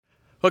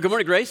Well, good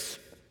morning, Grace.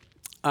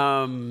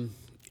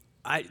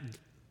 I,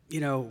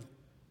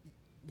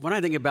 when I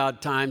think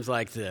about times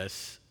like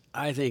this,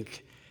 I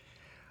think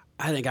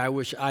I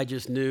wish I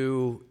just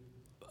knew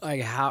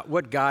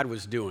what God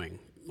was doing,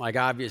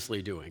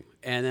 obviously doing,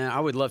 and then I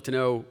would love to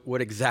know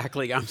what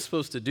exactly I'm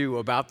supposed to do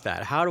about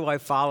that. How do I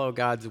follow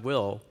God's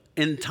will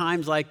in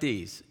times like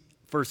these,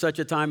 for such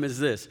a time as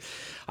this?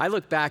 I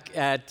look back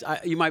at,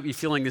 you might be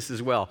feeling this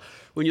as well.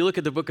 When you look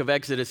at the book of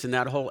Exodus and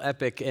that whole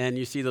epic, and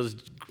you see those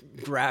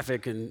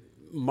graphic and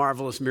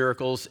marvelous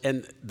miracles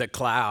and the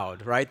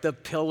cloud, right? The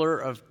pillar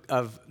of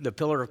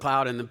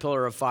cloud and the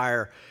pillar of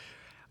fire.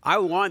 I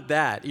want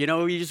that. You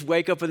just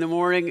wake up in the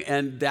morning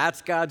and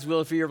that's God's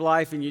will for your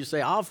life, and you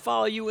say, I'll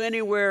follow you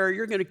anywhere.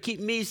 You're going to keep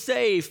me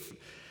safe.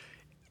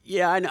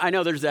 Yeah, I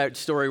know there's that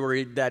story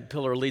where that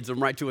pillar leads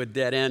them right to a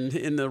dead end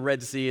in the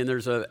Red Sea, and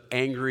there's an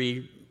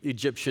angry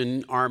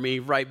Egyptian army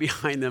right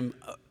behind them.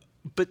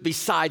 But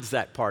besides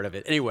that part of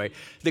it, anyway,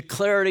 the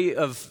clarity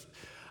of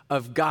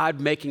God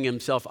making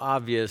himself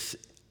obvious,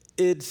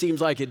 it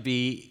seems like it'd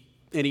be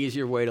an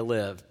easier way to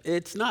live.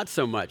 It's not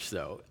so much,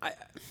 though.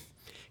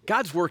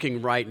 God's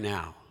working right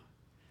now.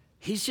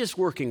 He's just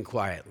working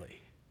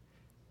quietly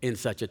in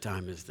such a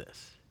time as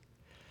this.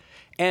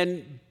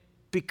 And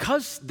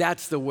because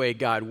that's the way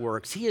God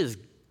works, he has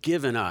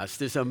given us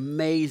this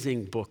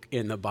amazing book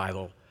in the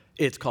Bible.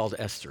 It's called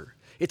Esther.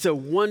 It's a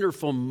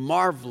wonderful,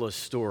 marvelous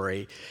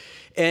story,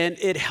 and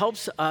it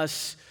helps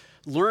us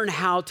learn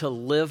how to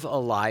live a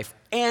life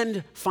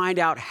and find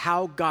out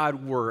how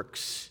God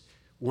works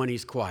when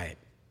he's quiet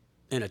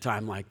in a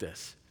time like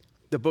this.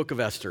 The book of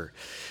Esther.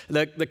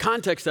 The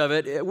context of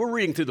it, we're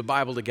reading through the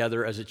Bible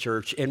together as a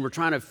church, and we're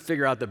trying to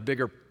figure out the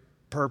bigger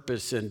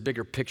purpose and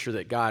bigger picture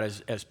that God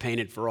has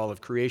painted for all of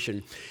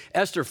creation.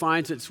 Esther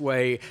finds its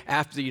way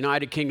after the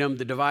United Kingdom,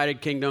 the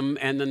divided kingdom,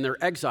 and then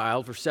they're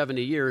exiled for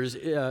 70 years.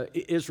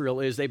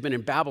 They've been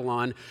in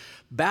Babylon.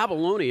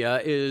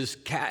 Babylonia is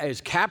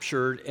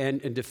captured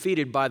and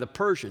defeated by the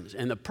Persians,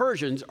 and the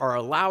Persians are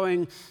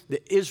allowing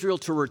Israel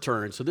to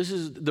return. So this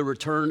is the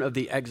return of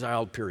the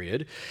exiled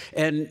period.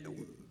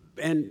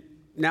 And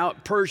now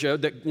Persia,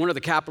 one of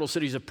the capital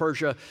cities of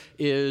Persia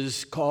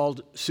is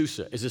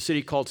a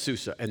city called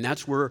Susa, and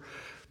that's where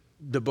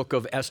the book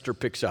of Esther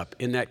picks up,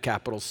 in that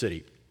capital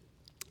city.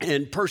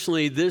 And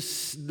personally,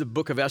 the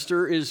book of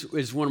Esther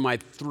is one of my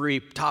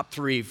top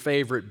three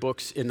favorite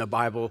books in the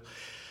Bible,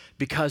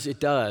 because it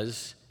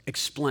does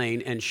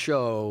explain and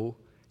show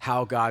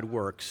how God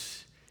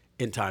works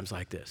in times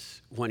like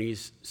this, when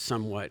he's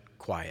somewhat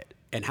quiet,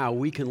 and how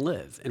we can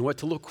live and what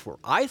to look for.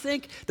 I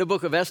think the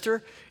book of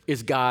Esther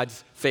is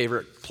God's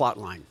favorite plot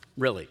line,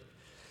 really.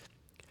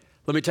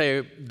 Let me tell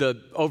you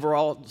the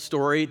overall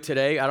story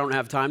today. I don't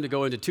have time to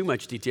go into too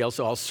much detail,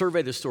 so I'll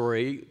survey the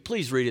story.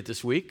 Please read it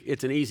this week.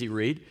 It's an easy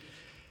read.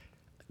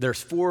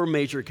 There's 4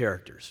 major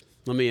characters.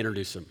 Let me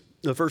introduce them.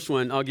 The first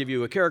one, I'll give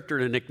you a character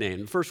and a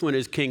nickname. The first one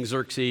is King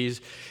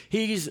Xerxes.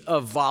 He's a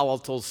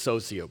volatile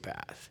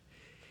sociopath.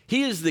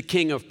 He is the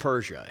king of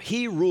Persia.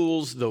 He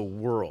rules the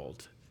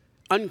world,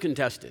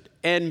 uncontested.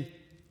 And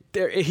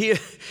the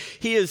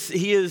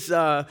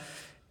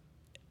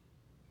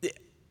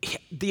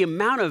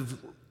amount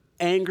of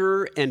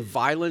anger and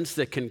violence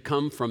that can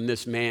come from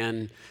this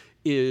man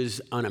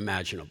is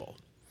unimaginable.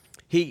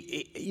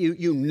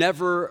 You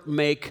never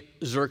make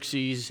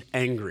Xerxes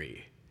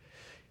angry.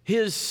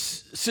 His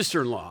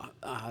sister-in-law,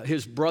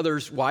 his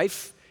brother's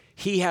wife,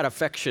 he had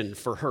affection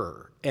for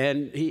her,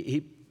 and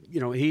he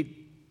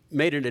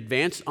made an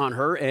advance on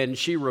her, and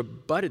she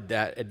rebutted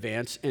that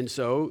advance, and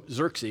so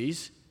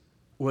Xerxes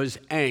was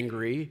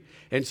angry,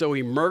 and so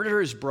he murdered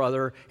his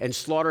brother and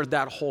slaughtered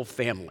that whole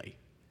family.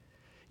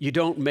 You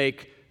don't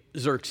make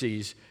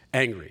Xerxes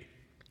angry.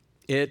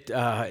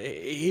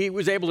 He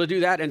was able to do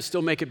that and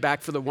still make it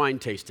back for the wine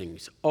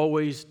tastings,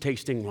 always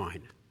tasting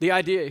wine. The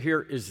idea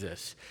here is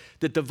this,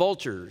 that the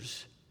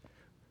vultures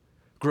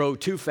grow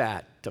too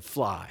fat to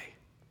fly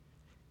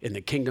in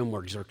the kingdom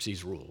where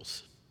Xerxes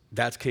rules.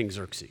 That's King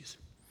Xerxes.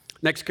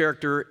 Next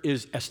character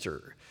is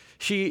Esther.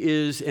 She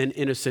is an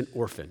innocent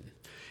orphan,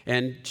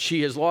 and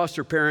she has lost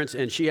her parents,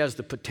 and she has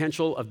the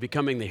potential of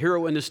becoming the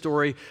hero in this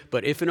story,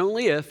 but if and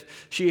only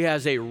if she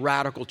has a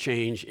radical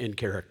change in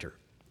character.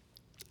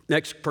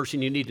 Next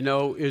person you need to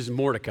know is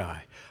Mordecai.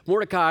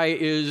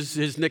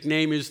 His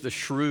nickname is the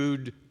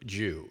Shrewd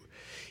Jew.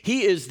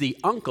 He is the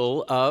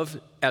uncle of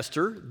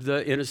Esther,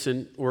 the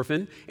innocent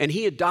orphan, and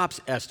he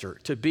adopts Esther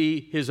to be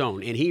his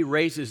own. And he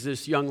raises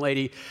this young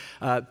lady,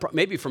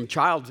 maybe from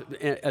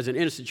as an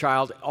innocent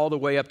child, all the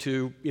way up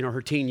to her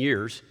teen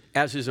years,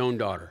 as his own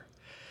daughter.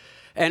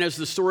 And as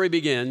the story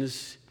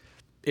begins,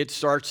 it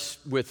starts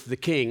with the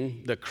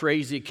king, the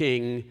crazy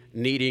king,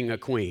 needing a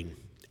queen.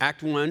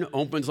 Act 1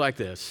 opens like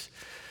this.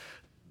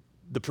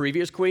 The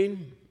previous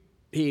queen,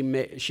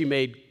 she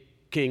made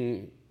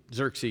King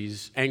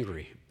Xerxes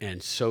angry,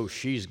 and so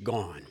she's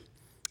gone.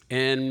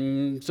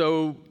 And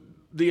so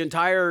the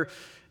entire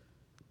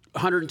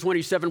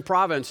 127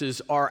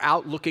 provinces are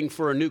out looking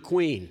for a new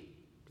queen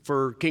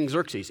for King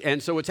Xerxes.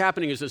 And so what's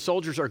happening is the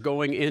soldiers are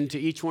going into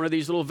each one of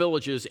these little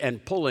villages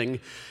and pulling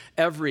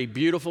every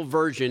beautiful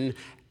virgin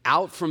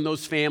out from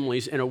those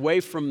families and away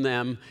from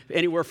them,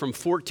 anywhere from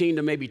 14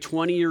 to maybe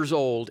 20 years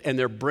old, and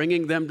they're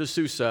bringing them to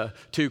Susa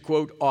to,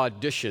 quote,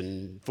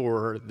 audition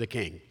for the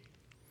king.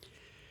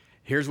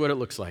 Here's what it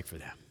looks like for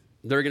them.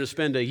 They're going to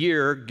spend a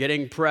year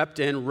getting prepped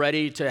and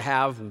ready to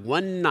have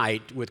one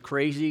night with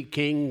crazy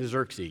King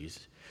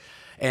Xerxes.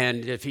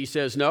 And if he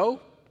says no,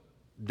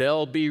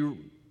 they'll be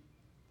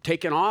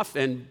taken off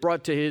and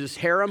brought to his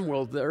harem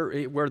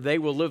where they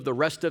will live the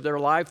rest of their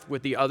life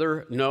with the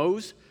other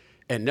no's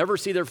and never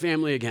see their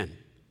family again.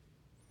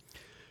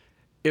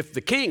 If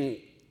the king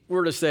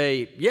were to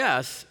say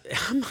yes,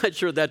 I'm not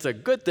sure that's a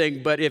good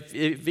thing, but if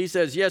he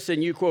says yes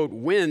and you, quote,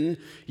 win,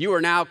 you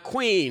are now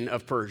queen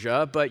of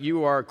Persia, but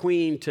you are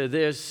queen to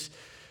this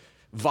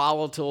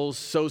volatile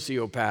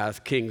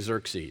sociopath, King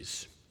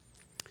Xerxes.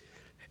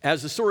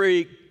 As the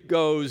story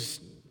goes,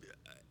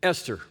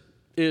 Esther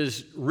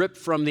is ripped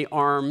from the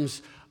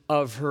arms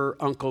of her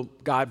uncle,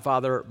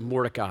 godfather,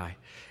 Mordecai.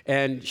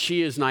 And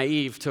she is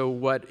naive to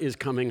what is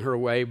coming her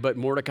way, but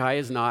Mordecai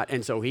is not.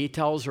 And so he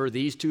tells her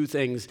these two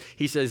things.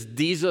 He says,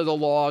 these are the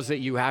laws that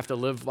you have to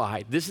live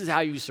by. This is how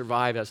you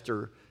survive,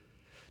 Esther.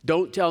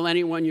 Don't tell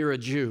anyone you're a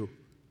Jew.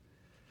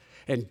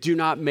 And do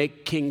not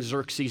make King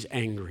Xerxes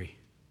angry.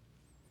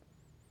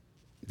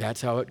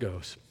 That's how it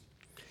goes.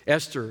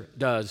 Esther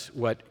does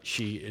what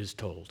she is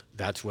told.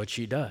 That's what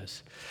she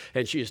does.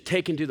 And she is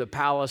taken to the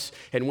palace,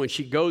 and when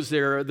she goes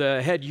there,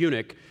 the head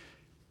eunuch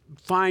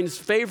finds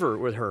favor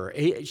with her.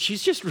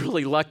 She's just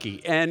really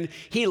lucky, and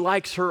he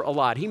likes her a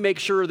lot. He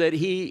makes sure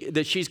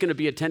that she's going to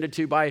be attended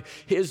to by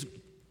his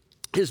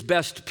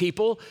best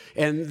people,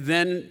 and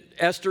then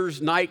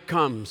Esther's night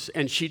comes,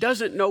 and she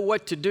doesn't know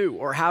what to do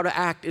or how to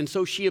act, and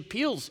so she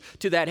appeals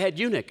to that head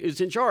eunuch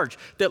who's in charge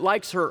that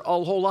likes her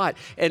a whole lot,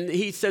 and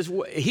he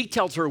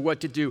tells her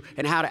what to do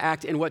and how to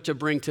act and what to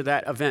bring to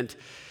that event.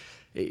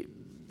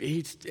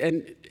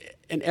 And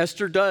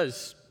Esther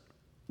does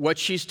what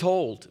she's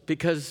told,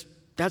 because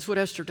that's what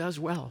Esther does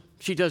well.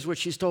 She does what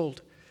she's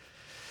told.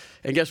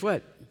 And guess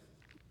what?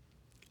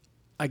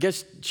 I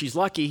guess she's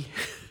lucky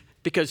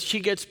because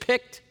she gets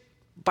picked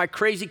by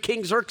crazy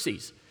King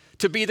Xerxes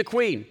to be the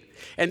queen.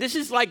 And this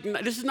is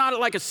not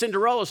like a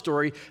Cinderella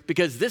story,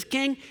 because this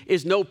king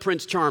is no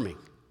Prince Charming.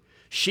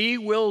 She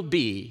will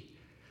be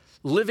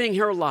living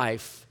her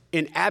life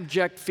in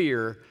abject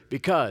fear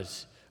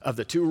because of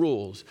the two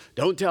rules.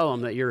 Don't tell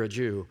him that you're a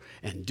Jew,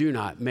 and do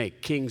not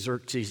make King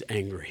Xerxes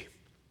angry.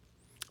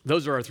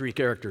 Those are our three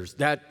characters.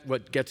 That's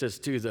what gets us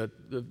to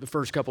the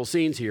first couple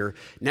scenes here.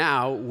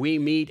 Now we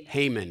meet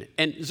Haman.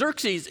 And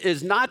Xerxes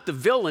is not the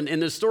villain in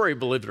this story,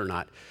 believe it or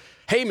not.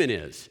 Haman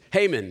is.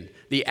 Haman,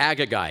 the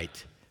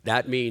Agagite.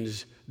 That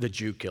means the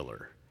Jew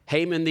killer.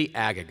 Haman the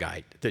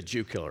Agagite, the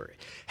Jew killer.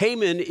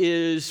 Haman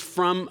is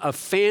from a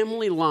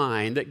family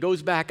line that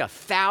goes back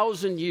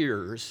 1,000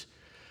 years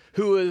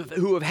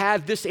who have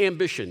had this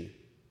ambition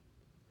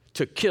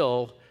to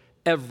kill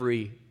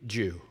every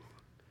Jew.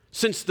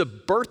 Since the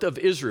birth of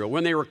Israel,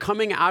 when they were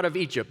coming out of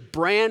Egypt,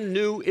 brand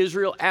new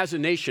Israel as a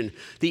nation,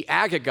 the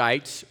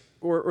Agagites,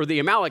 or the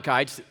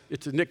Amalekites,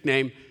 it's a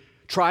nickname,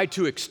 tried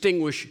to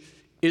extinguish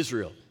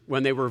Israel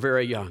when they were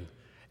very young.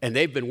 And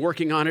they've been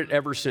working on it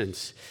ever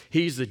since.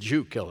 He's the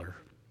Jew killer.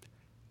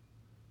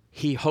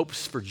 He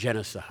hopes for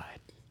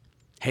genocide.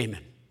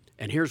 Haman.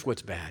 And here's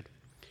what's bad.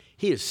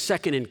 He is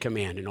second in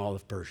command in all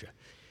of Persia.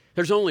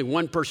 There's only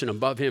one person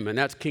above him, and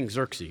that's King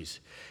Xerxes.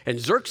 And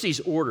Xerxes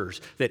orders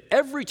that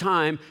every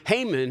time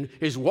Haman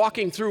is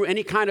walking through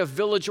any kind of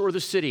village or the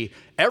city,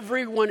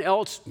 everyone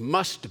else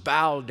must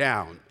bow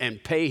down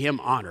and pay him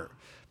honor.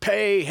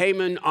 Pay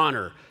Haman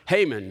honor.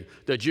 Haman,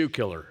 the Jew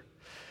killer.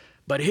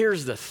 But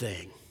here's the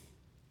thing.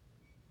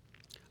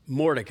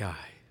 Mordecai,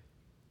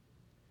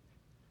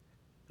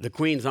 the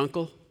queen's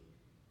uncle,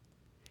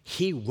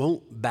 he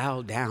won't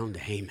bow down to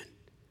Haman.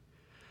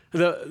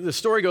 The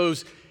story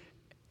goes,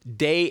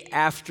 day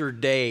after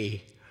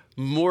day,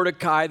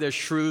 Mordecai, the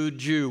shrewd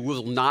Jew,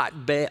 will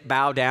not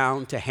bow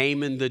down to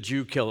Haman, the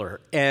Jew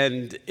killer.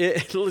 And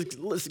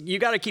listen, you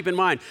got to keep in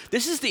mind,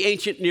 this is the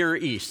ancient Near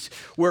East,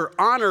 where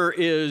honor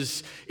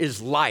is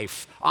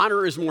life.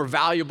 Honor is more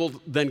valuable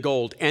than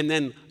gold. And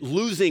then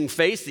losing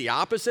face, the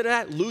opposite of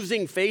that,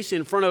 losing face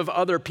in front of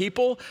other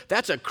people,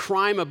 that's a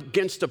crime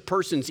against a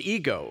person's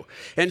ego.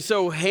 And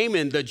so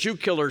Haman, the Jew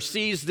killer,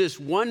 sees this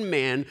one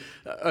man,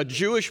 a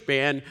Jewish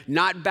man,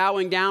 not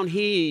bowing down.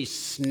 He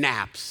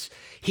snaps.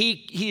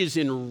 He is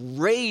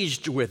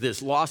enraged with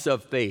this loss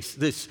of face,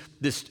 this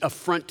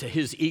affront to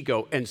his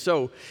ego. And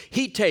so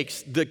he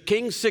takes the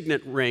king's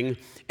signet ring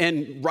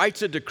and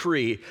writes a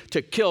decree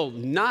to kill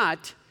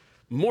not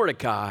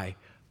Mordecai,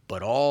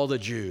 but all the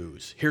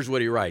Jews. Here's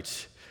what he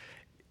writes.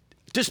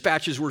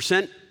 Dispatches were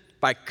sent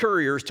by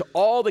couriers to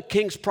all the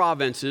king's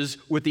provinces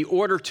with the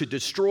order to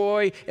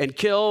destroy and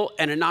kill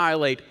and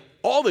annihilate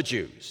all the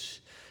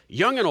Jews,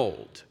 young and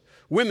old,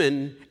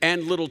 women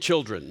and little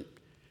children.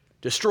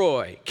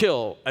 Destroy,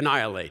 kill,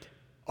 annihilate,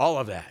 all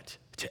of that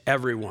to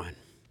everyone.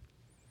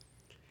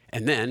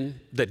 And then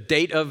the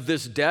date of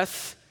this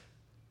death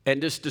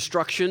and this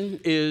destruction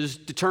is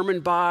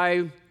determined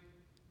by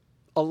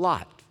a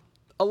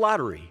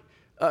lottery,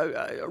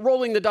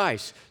 rolling the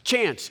dice,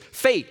 chance,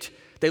 fate.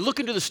 They look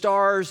into the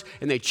stars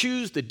and they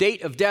choose the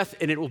date of death,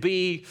 and it will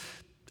be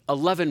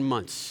 11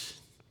 months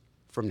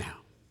from now.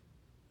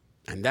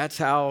 And that's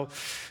how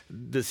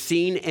the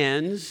scene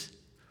ends,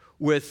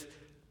 with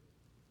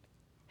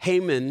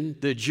Haman,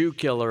 the Jew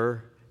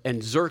killer,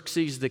 and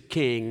Xerxes the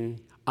king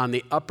on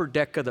the upper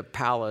deck of the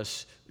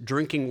palace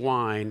drinking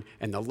wine.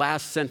 And the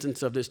last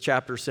sentence of this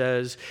chapter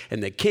says,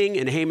 "And the king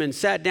and Haman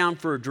sat down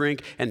for a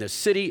drink, and the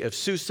city of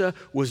Susa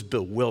was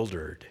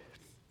bewildered."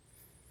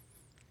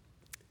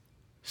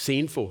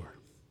 Scene 4,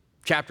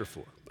 chapter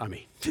 4. I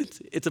mean,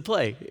 it's a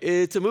play,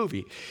 it's a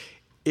movie.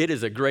 It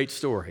is a great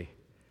story.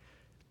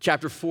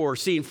 Chapter 4,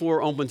 scene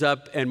 4 opens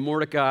up, and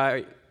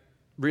Mordecai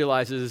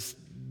realizes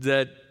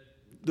that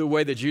the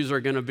way the Jews are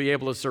going to be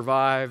able to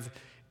survive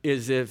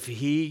is if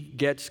he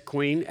gets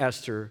Queen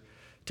Esther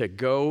to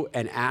go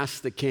and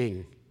ask the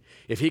king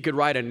if he could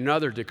write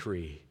another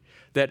decree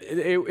that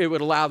it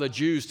would allow the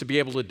Jews to be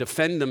able to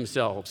defend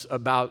themselves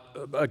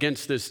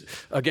against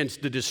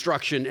the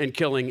destruction and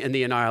killing and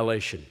the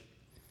annihilation.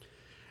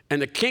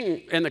 And the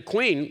king and the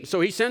queen,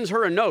 so he sends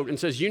her a note and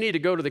says, "You need to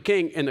go to the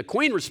king." And the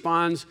queen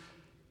responds,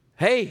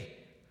 "Hey,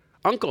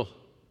 uncle,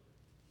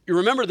 you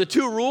remember the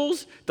 2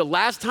 rules? The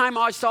last time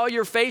I saw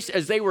your face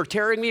as they were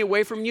tearing me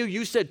away from you,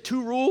 you said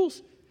 2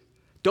 rules.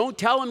 Don't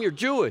tell him you're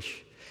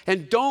Jewish,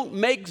 and don't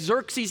make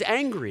Xerxes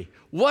angry.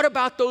 What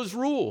about those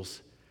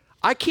rules?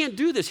 I can't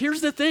do this.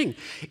 Here's the thing.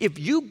 If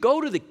you go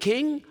to the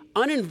king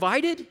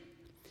uninvited,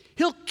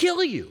 he'll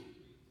kill you.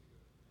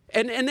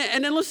 And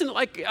then listen,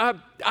 I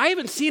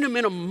haven't seen him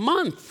in a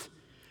month.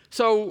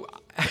 So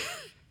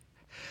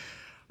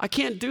I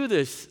can't do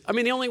this. I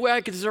mean, the only way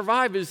I could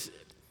survive is,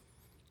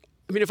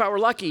 if I were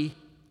lucky,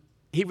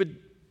 he would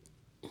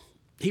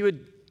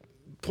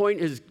point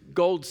his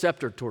gold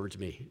scepter towards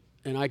me,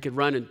 and I could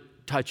run and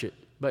touch it.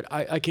 But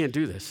I can't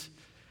do this."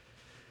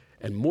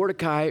 And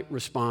Mordecai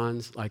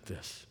responds like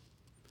this.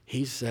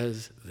 He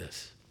says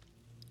this.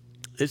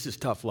 This is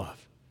tough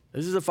love.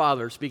 This is a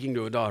father speaking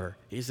to a daughter.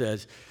 He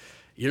says,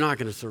 "You're not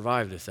going to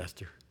survive this,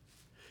 Esther."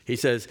 He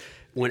says,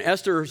 when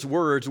Esther's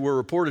words were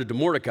reported to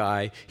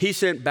Mordecai, he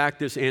sent back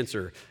this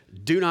answer: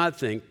 "Do not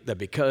think that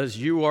because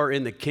you are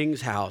in the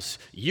king's house,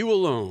 you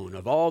alone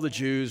of all the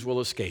Jews will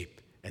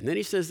escape." And then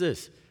he says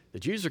this: the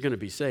Jews are going to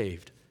be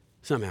saved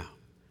somehow.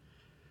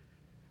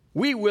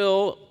 We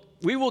will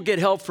get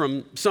help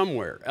from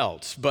somewhere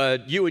else,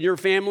 but you and your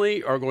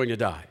family are going to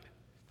die.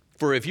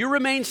 For if you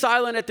remain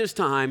silent at this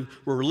time,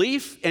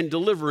 relief and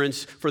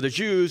deliverance for the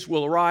Jews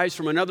will arise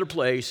from another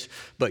place,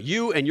 but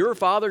you and your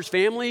father's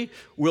family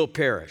will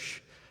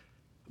perish.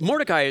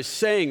 Mordecai is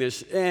saying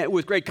this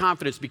with great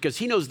confidence because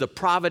he knows the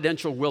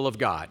providential will of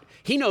God.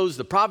 He knows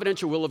the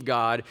providential will of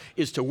God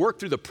is to work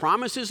through the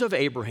promises of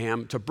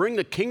Abraham to bring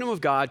the kingdom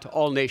of God to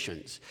all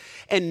nations.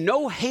 And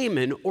no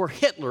Haman or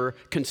Hitler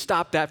can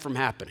stop that from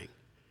happening.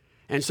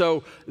 And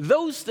so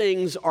those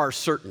things are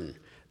certain.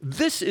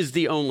 This is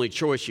the only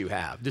choice you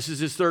have. This is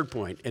his third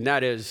point, and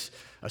that is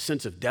a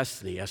sense of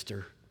destiny,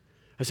 Esther.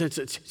 A sense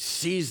that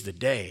seize the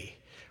day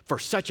for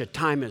such a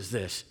time as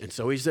this. And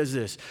so he says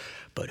this: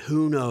 "But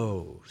who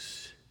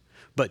knows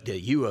but that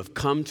you have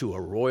come to a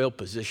royal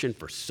position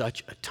for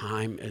such a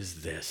time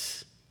as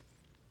this."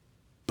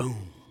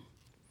 Boom.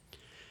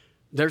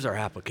 There's our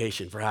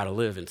application for how to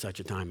live in such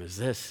a time as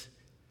this.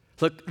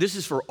 Look, this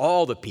is for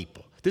all the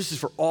people. This is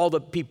for all the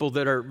people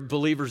that are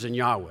believers in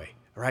Yahweh.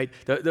 Right?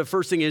 The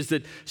first thing is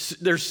that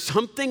there's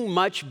something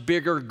much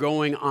bigger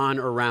going on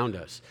around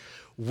us.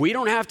 We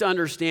don't have to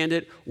understand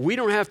it. We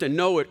don't have to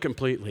know it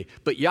completely.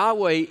 But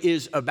Yahweh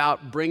is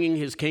about bringing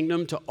his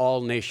kingdom to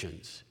all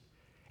nations.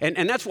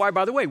 And that's why,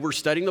 by the way, we're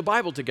studying the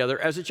Bible together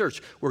as a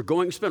church. We're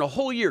going to spend a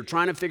whole year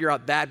trying to figure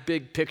out that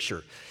big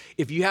picture.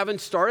 If you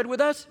haven't started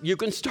with us, you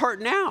can start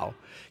now.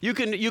 You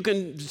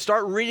can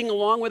start reading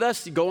along with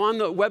us. Go on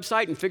the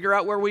website and figure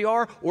out where we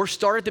are, or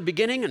start at the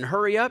beginning and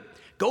hurry up.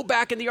 Go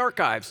back in the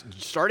archives,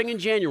 starting in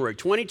January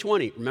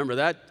 2020. Remember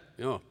that?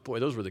 Oh, boy,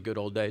 those were the good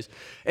old days.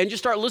 And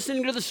just start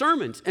listening to the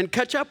sermons and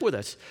catch up with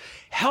us.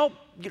 Help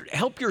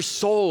your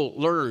soul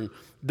learn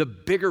the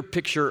bigger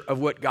picture of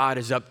what God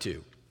is up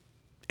to.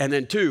 And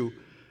then 2,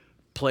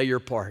 play your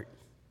part.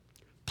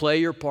 Play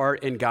your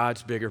part in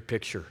God's bigger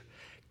picture.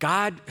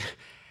 God,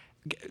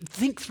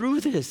 think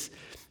through this.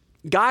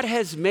 God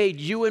has made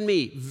you and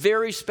me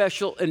very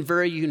special and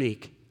very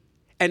unique,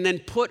 and then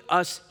put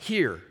us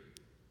here.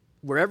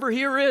 Wherever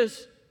here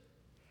is,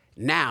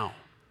 now,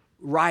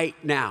 right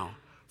now,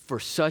 for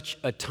such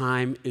a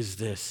time as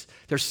this.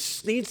 There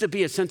needs to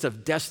be a sense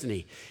of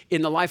destiny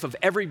in the life of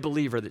every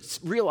believer that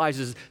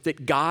realizes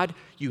that God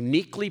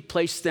uniquely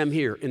placed them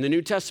here. In the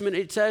New Testament,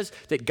 it says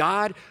that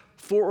God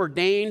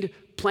foreordained,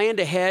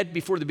 planned ahead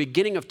before the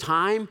beginning of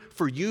time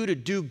for you to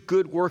do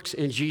good works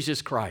in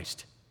Jesus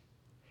Christ.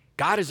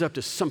 God is up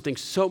to something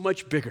so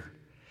much bigger,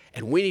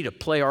 and we need to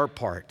play our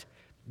part.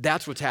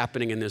 That's what's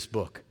happening in this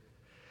book.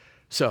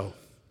 So,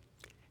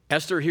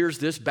 Esther hears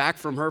this back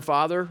from her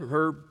father,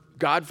 her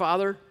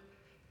godfather,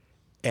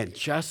 and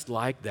just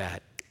like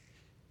that,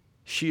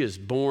 she is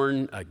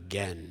born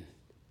again,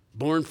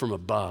 born from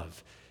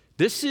above.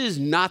 This is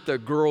not the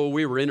girl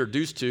we were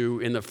introduced to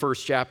in the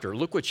first chapter.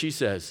 Look what she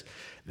says.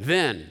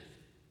 Then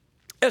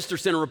Esther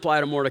sent a reply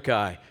to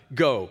Mordecai,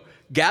 "Go,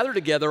 gather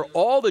together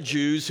all the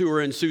Jews who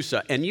are in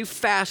Susa, and you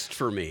fast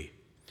for me.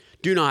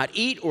 Do not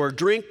eat or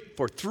drink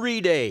for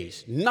 3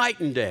 days, night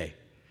and day.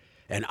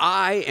 And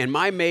I and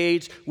my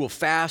maids will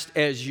fast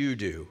as you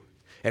do.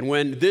 And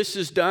when this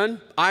is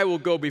done, I will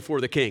go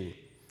before the king,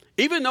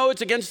 even though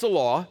it's against the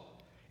law.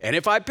 And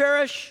if I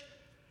perish,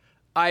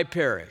 I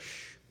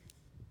perish."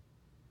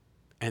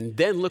 And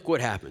then look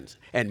what happens.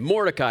 And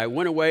Mordecai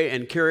went away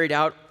and carried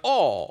out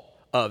all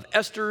of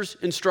Esther's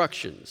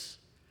instructions.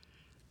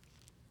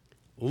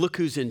 Look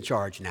who's in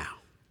charge now.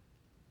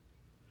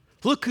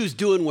 Look who's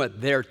doing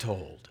what they're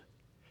told.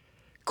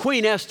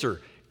 Queen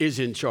Esther is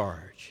in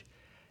charge.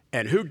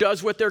 And who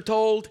does what they're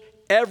told?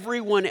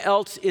 Everyone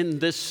else in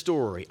this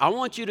story. I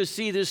want you to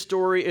see this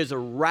story as a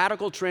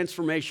radical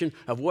transformation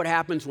of what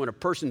happens when a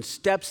person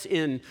steps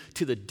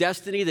into the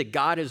destiny that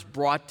God has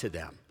brought to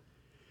them.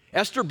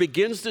 Esther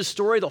begins this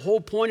story. The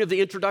whole point of the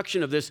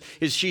introduction of this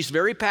is she's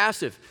very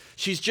passive.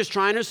 She's just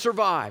trying to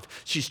survive.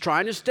 She's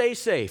trying to stay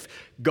safe.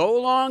 Go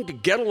along to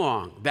get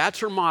along. That's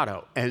her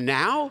motto. And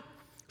now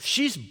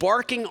she's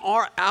barking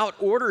out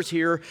orders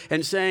here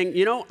and saying,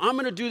 I'm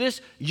going to do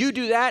this, you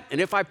do that, and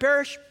if I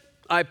perish,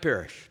 I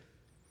perish.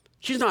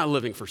 She's not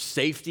living for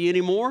safety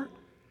anymore.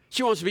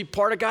 She wants to be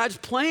part of God's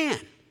plan,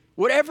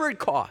 whatever it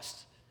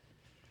costs.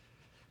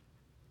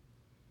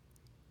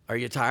 Are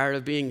you tired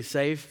of being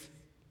safe?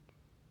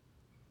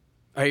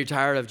 Are you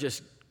tired of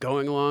just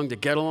going along to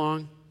get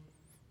along?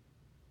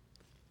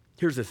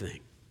 Here's the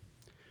thing.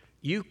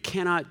 You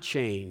cannot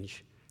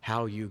change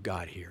how you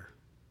got here,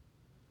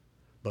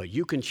 but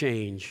you can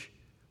change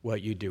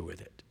what you do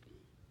with it.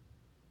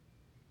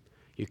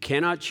 You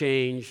cannot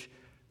change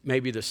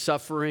maybe the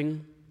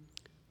suffering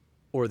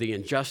or the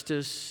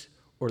injustice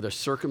or the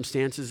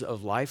circumstances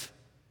of life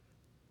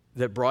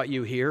that brought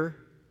you here,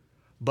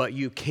 but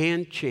you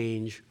can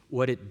change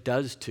what it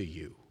does to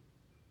you.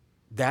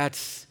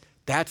 That's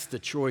the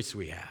choice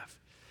we have.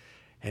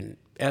 And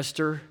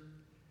Esther,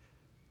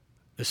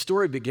 the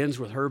story begins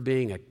with her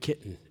being a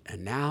kitten,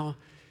 and now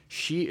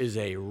she is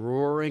a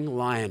roaring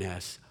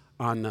lioness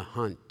on the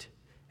hunt,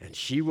 and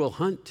she will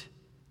hunt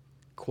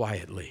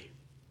quietly.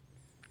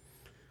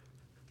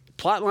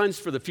 Plot lines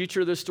for the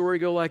future of this story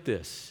go like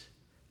this.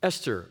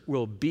 Esther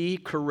will be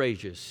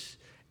courageous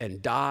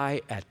and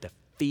die at the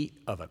feet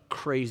of a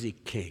crazy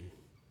king.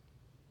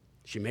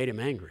 She made him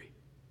angry.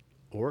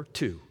 Or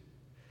 2,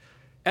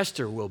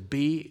 Esther will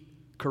be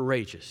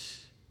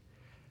courageous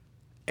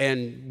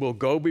and will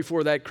go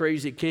before that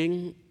crazy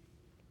king,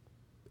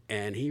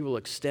 and he will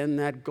extend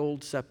that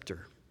gold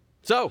scepter.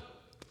 So,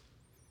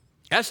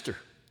 Esther,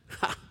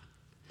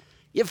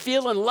 you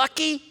feeling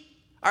lucky?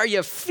 Are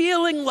you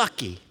feeling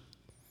lucky?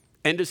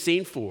 End of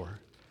scene 4.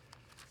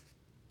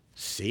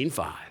 Scene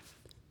 5.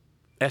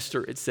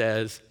 Esther, it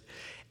says,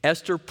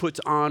 Esther puts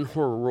on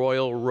her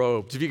royal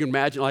robes. If you can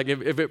imagine,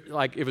 if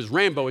it was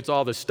Rambo, it's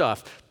all this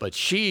stuff, but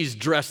she's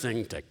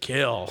dressing to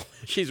kill.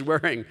 She's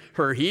wearing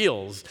her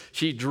heels.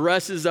 She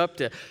dresses up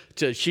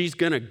to she's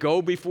going to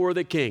go before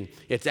the king.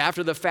 It's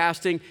after the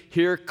fasting.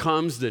 Here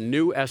comes the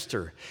new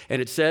Esther.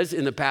 And it says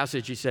in the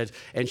passage, he says,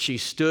 and she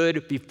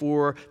stood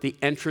before the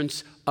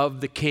entrance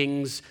of the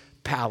king's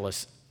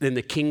palace, in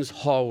the king's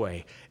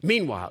hallway.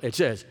 Meanwhile, it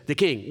says, the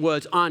king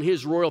was on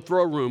his royal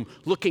throne room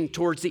looking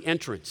towards the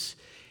entrance.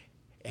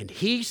 And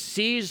he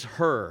sees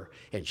her,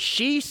 and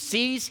she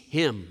sees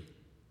him.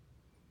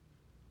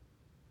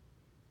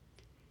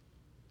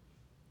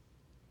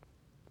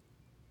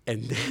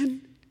 And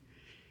then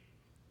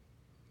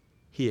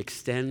he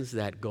extends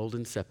that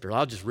golden scepter.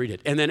 I'll just read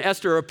it. And then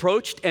Esther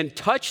approached and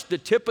touched the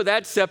tip of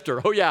that scepter.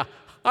 Oh yeah,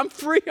 I'm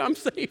free, I'm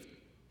safe.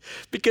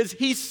 Because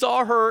he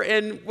saw her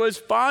and was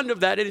fond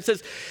of that. And it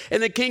says,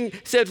 and the king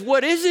said,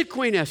 what is it,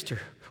 Queen Esther?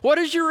 What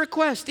is your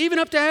request? Even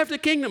up to half the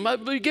kingdom will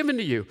be given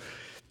to you.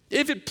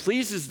 If it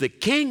pleases the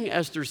king,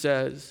 Esther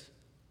says,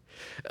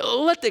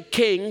 let the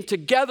king,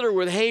 together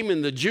with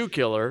Haman the Jew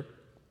killer,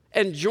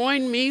 and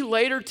join me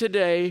later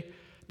today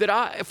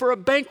for a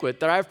banquet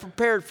that I've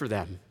prepared for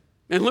them.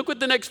 And look what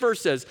the next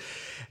verse says.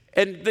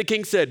 And the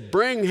king said,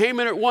 bring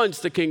Haman at once,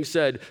 the king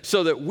said,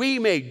 so that we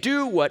may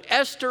do what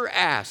Esther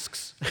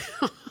asks.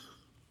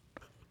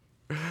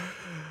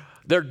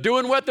 They're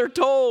doing what they're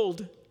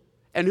told.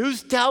 And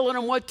who's telling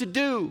them what to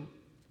do?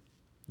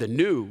 The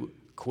new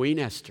Queen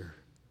Esther.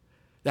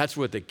 That's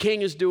what the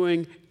king is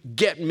doing.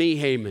 Get me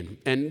Haman.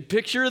 And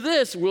picture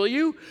this, will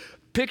you?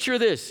 Picture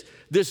this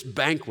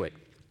banquet,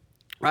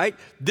 right?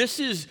 This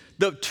is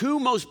the 2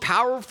 most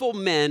powerful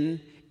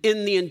men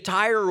in the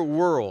entire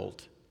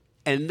world.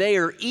 And they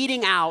are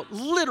eating out,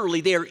 literally,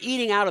 they are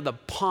eating out of the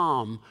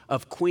palm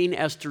of Queen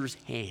Esther's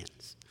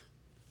hands.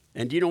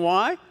 And do you know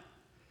why?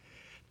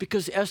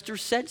 Because Esther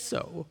said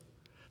so.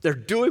 They're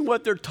doing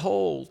what they're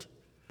told.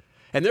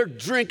 And they're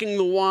drinking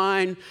the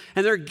wine,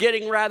 and they're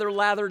getting rather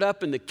lathered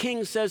up, and the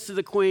king says to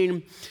the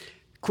queen,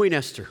 Queen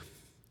Esther,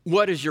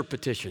 what is your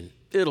petition?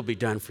 It'll be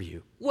done for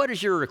you. What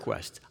is your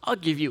request? I'll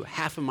give you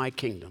half of my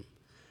kingdom.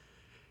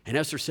 And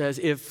Esther says,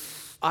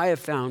 if I have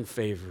found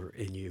favor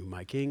in you,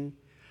 my king,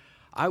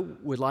 I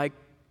would like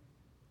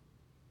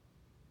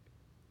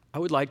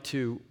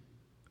to,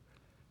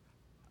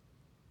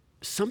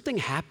 something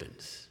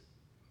happens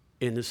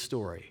in this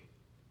story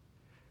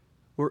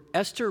where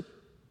Esther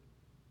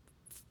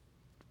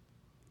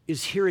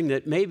is hearing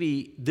that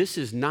maybe this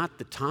is not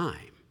the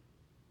time.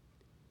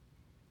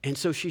 And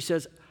so she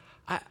says,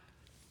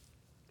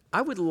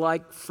 I would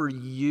like for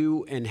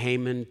you and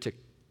Haman to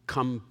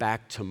come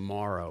back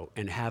tomorrow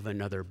and have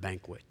another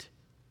banquet,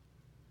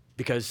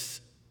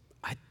 because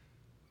I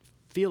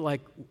feel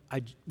like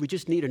we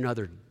just need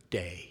another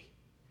day,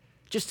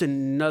 just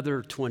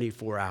another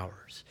 24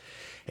 hours.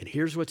 And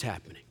here's what's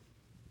happening.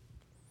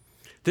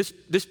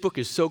 This book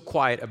is so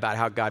quiet about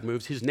how God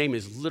moves. His name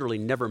is literally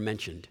never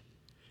mentioned,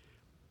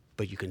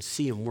 but you can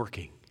see him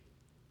working.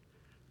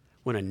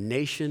 When a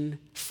nation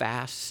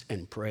fasts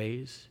and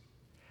prays,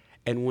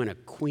 and when a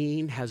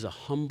queen has a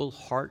humble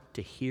heart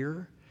to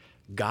hear,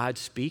 God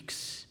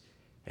speaks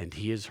and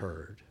he is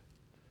heard.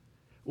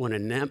 When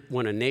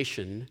a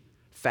nation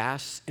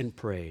fasts and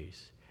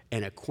prays,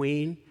 and a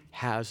queen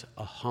has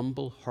a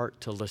humble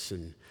heart to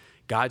listen,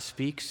 God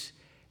speaks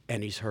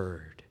and he's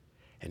heard.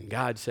 And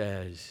God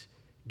says,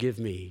 give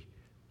me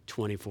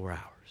 24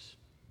 hours.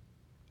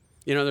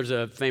 You know, there's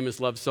a famous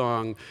love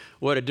song,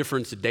 what a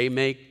difference a day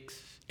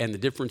makes, and the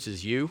difference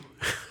is you.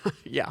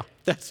 Yeah,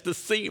 that's the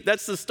scene.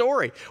 That's the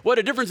story. What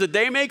a difference a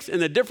day makes,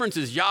 and the difference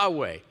is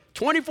Yahweh.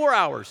 24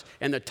 hours,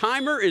 and the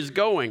timer is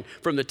going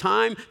from the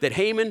time that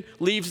Haman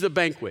leaves the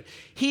banquet.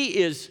 He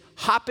is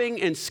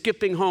hopping and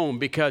skipping home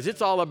because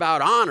it's all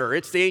about honor.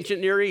 It's the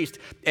ancient Near East,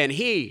 and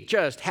he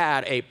just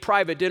had a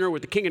private dinner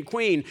with the king and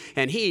queen,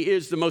 and he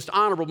is the most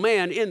honorable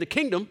man in the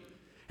kingdom,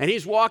 and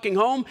he's walking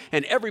home,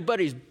 and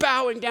everybody's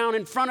bowing down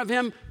in front of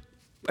him,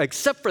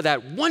 except for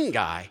that one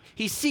guy.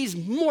 He sees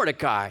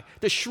Mordecai,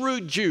 the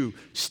shrewd Jew,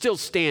 still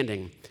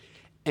standing.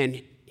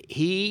 And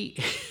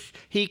he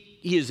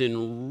is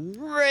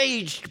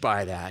enraged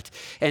by that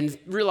and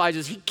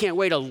realizes he can't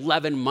wait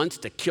 11 months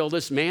to kill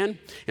this man.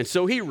 And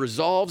so he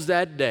resolves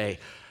that day,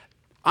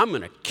 I'm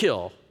going to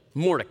kill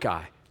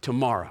Mordecai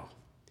tomorrow.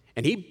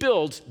 And he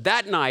builds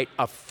that night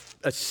a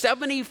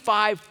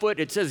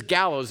 75-foot, it says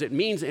gallows, it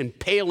means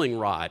impaling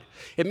rod.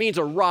 It means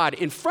a rod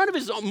in front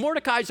of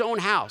Mordecai's own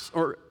house,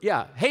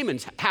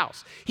 Haman's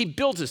house. He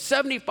builds a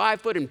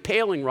 75-foot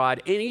impaling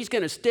rod, and he's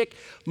going to stick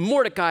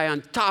Mordecai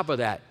on top of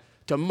that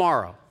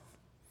tomorrow.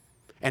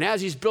 And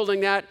as he's building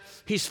that,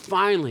 he's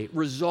finally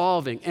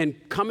resolving and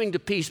coming to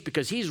peace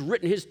because he's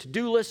written his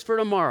to-do list for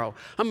tomorrow.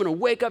 I'm going to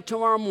wake up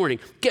tomorrow morning,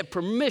 get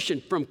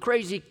permission from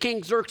crazy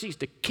King Xerxes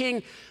to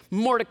King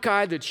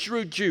Mordecai, the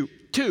shrewd Jew,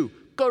 to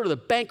go to the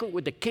banquet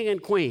with the king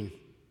and queen.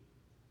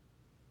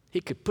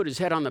 He could put his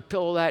head on the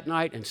pillow that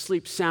night and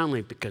sleep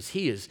soundly because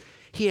he's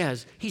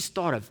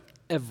thought of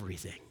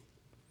everything.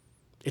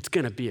 It's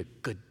going to be a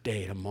good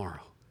day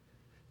tomorrow.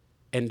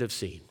 End of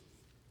scene.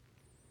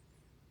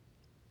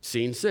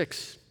 Scene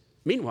 6.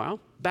 Meanwhile,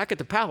 back at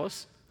the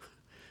palace,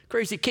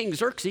 crazy King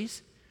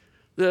Xerxes,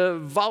 the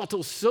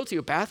volatile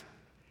sociopath,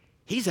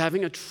 he's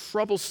having a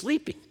trouble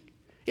sleeping.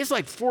 It's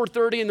like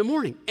 4:30 in the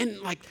morning, and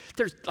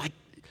there's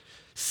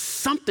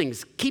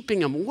something's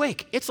keeping him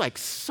awake. It's like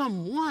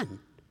someone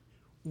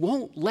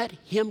won't let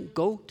him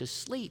go to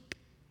sleep.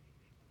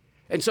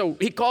 And so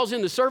he calls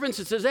in the servants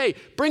and says, hey,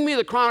 bring me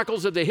the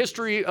chronicles of the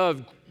history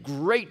of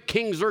great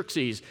King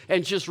Xerxes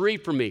and just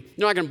read for me.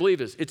 You're not going to believe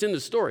this. It's in the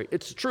story.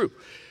 It's true.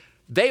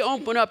 They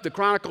open up the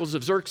chronicles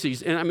of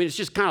Xerxes, and it's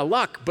just kind of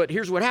luck, but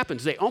here's what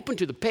happens. They open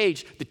to the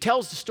page that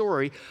tells the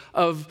story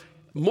of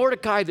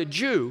Mordecai the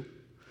Jew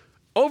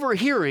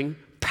overhearing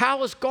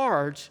palace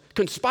guards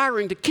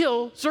conspiring to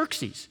kill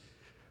Xerxes.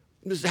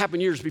 This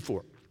happened years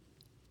before.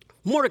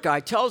 Mordecai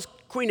tells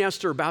Queen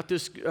Esther about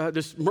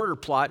this murder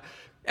plot.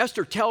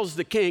 Esther tells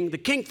the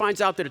king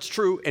finds out that it's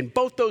true, and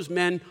both those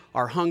men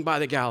are hung by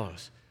the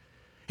gallows.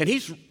 And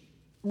he's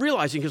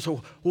realizing,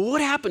 so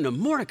what happened to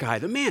Mordecai,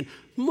 the man?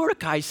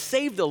 Mordecai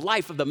saved the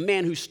life of the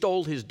man who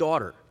stole his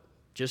daughter.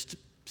 Just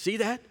see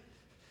that?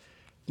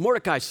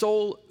 Mordecai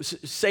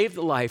saved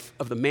the life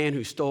of the man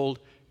who stole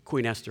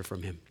Queen Esther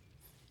from him.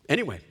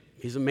 Anyway,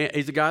 he's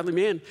a godly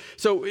man.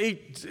 So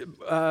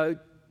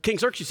King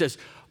Xerxes says,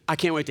 I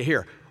can't wait to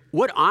hear.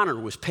 What honor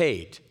was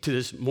paid to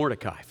this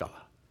Mordecai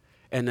fella?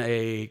 And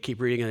they keep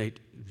reading,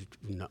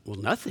 and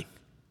nothing.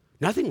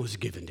 Nothing was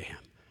given to him.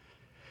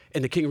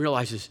 And the king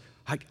realizes,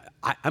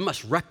 I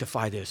must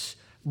rectify this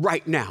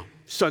right now.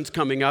 Sun's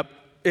coming up.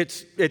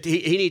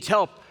 He needs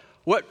help.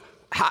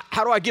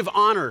 How do I give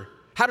honor?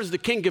 How does the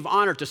king give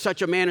honor to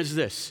such a man as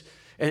this?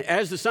 And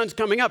as the sun's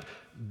coming up,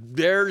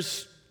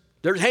 there's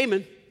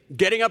Haman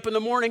getting up in the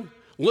morning,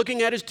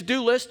 looking at his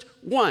to-do list.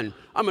 1,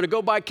 I'm going to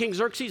go by King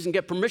Xerxes and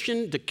get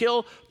permission to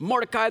kill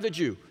Mordecai the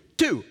Jew.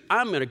 2,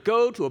 I'm going to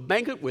go to a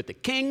banquet with the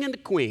king and the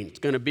queen. It's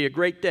going to be a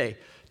great day.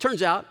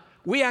 Turns out,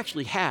 we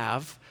actually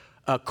have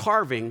a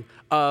carving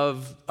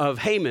of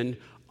Haman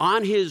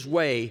on his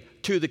way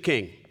to the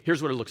king.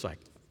 Here's what it looks like.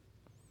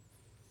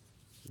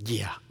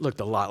 Yeah,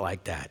 looked a lot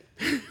like that.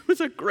 It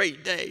was a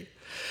great day.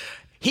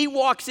 He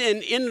walks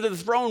into the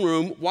throne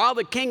room while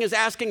the king is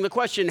asking the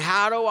question,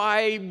 how do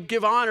I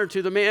give honor to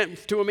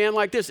a man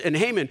like this? And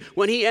Haman,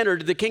 when he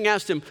entered, the king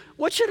asked him,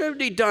 what should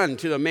be done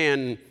to the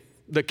man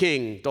the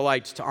king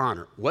delights to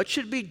honor? What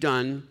should be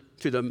done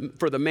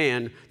for the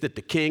man that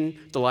the king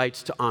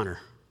delights to honor?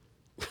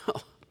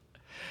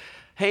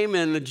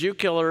 Haman, the Jew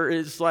killer,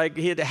 is like,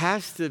 it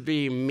has to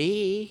be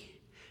me.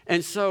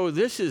 And so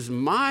this is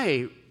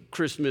my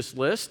Christmas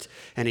list.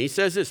 And he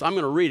says this, I'm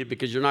going to read it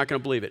because you're not going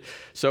to believe it.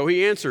 So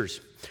he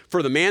answers,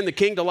 for the man the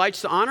king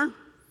delights to honor,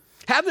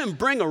 have them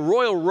bring a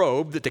royal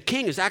robe that the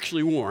king has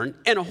actually worn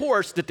and a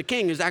horse that the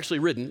king has actually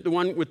ridden, the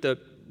one with the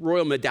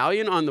royal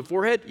medallion on the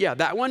forehead. Yeah,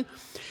 that one.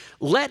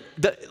 Let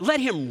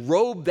him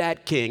robe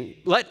that king.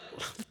 Let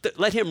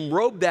him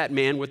robe that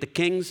man with the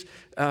king's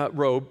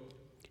robe,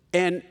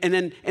 and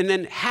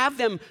then have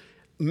them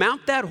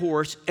mount that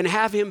horse and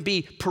have him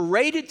be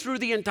paraded through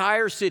the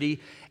entire city.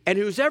 And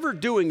who's ever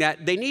doing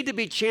that, they need to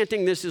be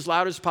chanting this as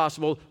loud as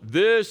possible.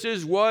 This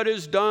is what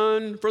is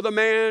done for the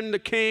man the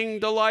king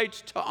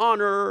delights to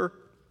honor.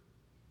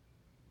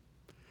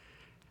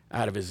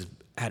 Out of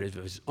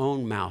his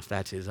own mouth,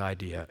 that's his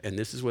idea. And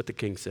this is what the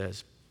king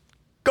says.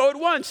 Go at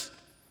once.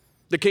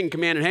 The king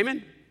commanded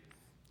Haman,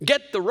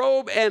 get the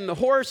robe and the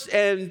horse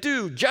and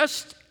do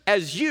just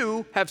as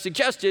you have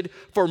suggested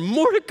for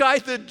Mordecai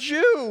the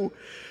Jew,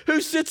 who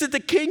sits at the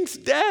king's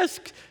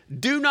desk.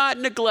 Do not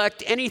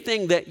neglect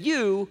anything that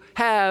you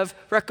have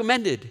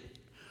recommended.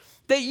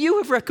 That you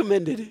have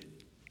recommended.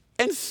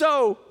 And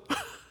so,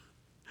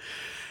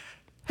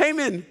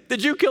 Haman, the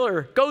Jew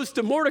killer, goes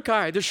to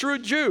Mordecai, the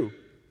shrewd Jew,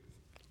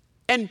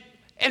 and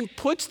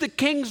puts the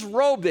king's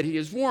robe that he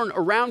has worn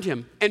around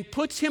him and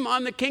puts him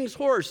on the king's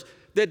horse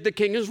that the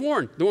king has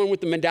worn, the one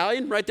with the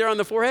medallion right there on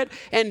the forehead,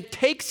 and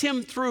takes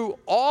him through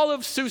all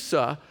of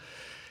Susa,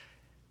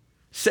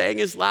 saying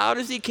as loud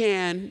as he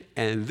can,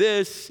 and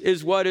this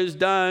is what is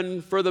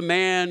done for the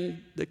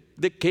man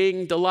the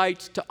king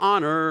delights to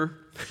honor.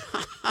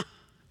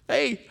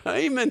 Hey,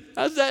 Haman,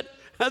 how's that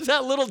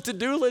little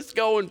to-do list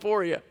going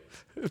for you?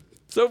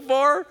 So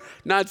far,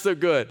 not so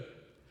good.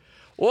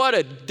 What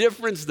a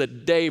difference the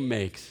day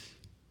makes,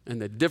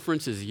 and the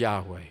difference is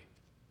Yahweh.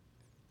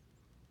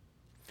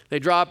 They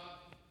drop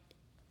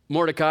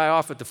Mordecai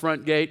off at the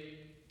front gate.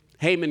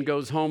 Haman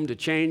goes home to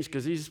change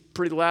because he's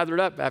pretty lathered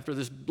up after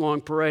this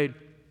long parade.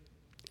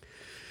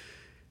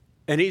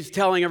 And he's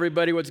telling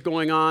everybody what's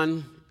going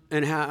on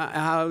and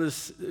how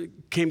this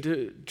came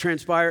to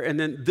transpire. And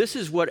then this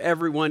is what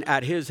everyone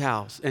at his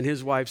house and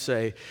his wife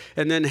say.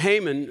 And then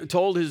Haman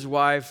told his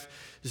wife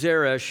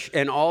Zeresh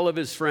and all of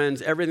his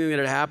friends everything that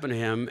had happened to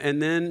him. And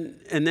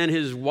then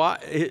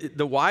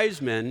the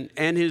wise men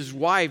and his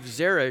wife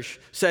Zeresh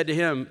said to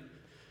him,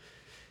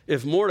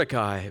 if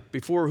Mordecai,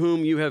 before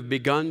whom you have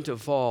begun to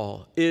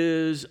fall,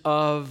 is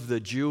of the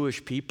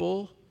Jewish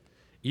people,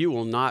 you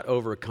will not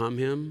overcome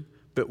him,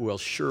 but will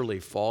surely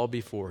fall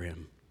before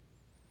him.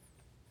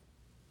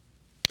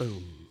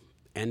 Boom.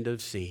 End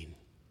of scene.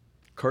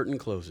 Curtain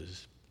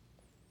closes.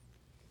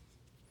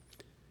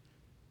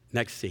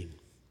 Next scene.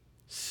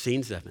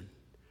 Scene 7.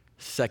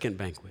 Second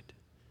banquet.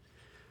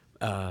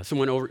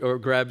 Someone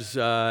grabs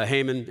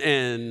Haman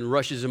and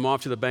rushes him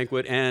off to the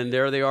banquet, and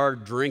there they are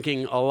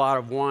drinking a lot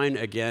of wine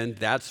again.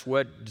 That's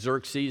what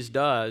Xerxes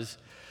does.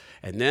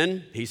 And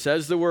then he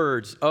says the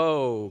words,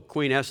 oh,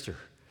 Queen Esther,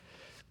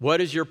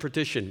 what is your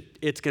petition?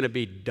 It's going to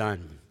be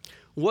done.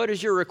 What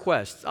is your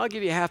request? I'll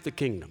give you half the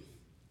kingdom.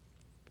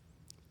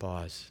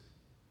 Pause.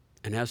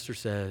 And Esther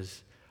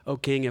says, oh,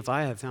 king, if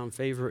I have found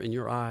favor in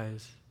your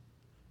eyes,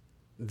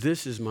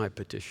 this is my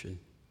petition,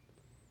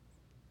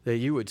 that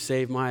you would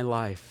save my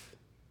life,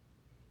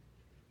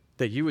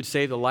 that you would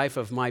save the life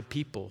of my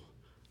people.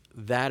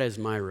 That is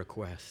my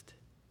request.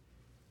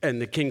 And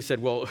the king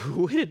said, well,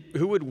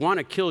 who would want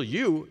to kill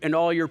you and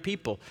all your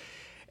people?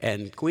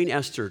 And Queen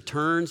Esther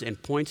turns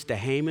and points to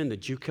Haman, the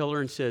Jew killer,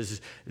 and says,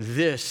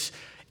 this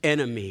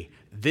enemy,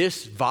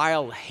 this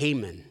vile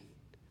Haman.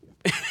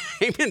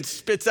 Haman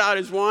spits out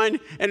his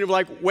wine and is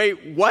like,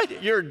 wait,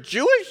 what? You're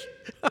Jewish?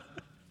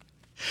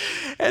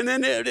 And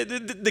then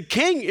the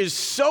king is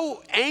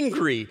so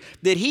angry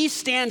that he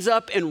stands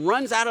up and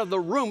runs out of the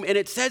room. And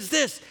it says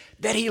this,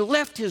 that he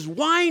left his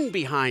wine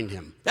behind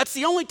him. That's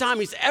the only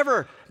time he's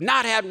ever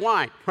not had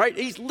wine, right?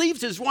 He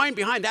leaves his wine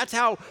behind. That's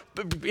how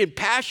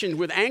impassioned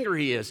with anger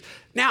he is.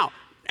 Now,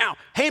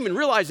 Haman,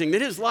 realizing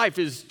that his life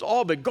is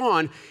all but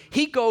gone,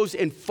 he goes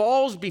and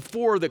falls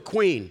before the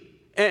queen.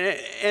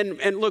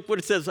 And look what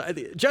it says.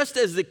 Just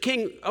as the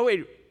king,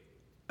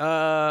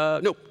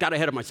 no, got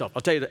ahead of myself.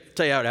 I'll tell you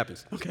how it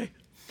happens. Okay.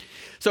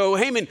 So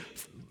Haman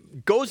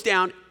goes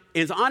down,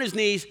 is on his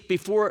knees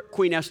before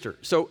Queen Esther.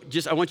 So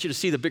I want you to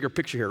see the bigger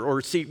picture here,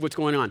 or see what's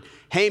going on.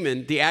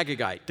 Haman, the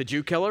Agagite, the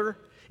Jew killer,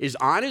 is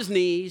on his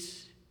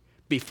knees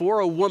before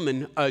a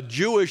woman, a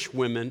Jewish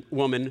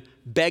woman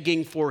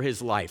begging for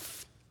his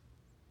life.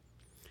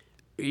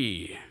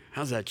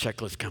 How's that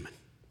checklist coming?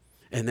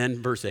 And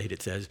then verse 8,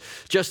 it says,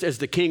 just as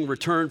the king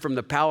returned from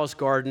the palace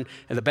garden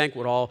and the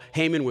banquet hall,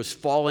 Haman was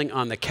falling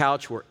on the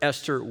couch where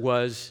Esther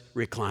was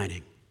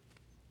reclining.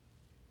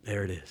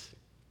 There it is.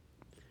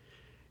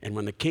 And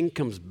when the king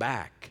comes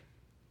back,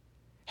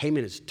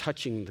 Haman is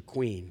touching the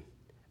queen.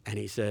 And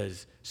he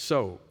says,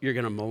 so you're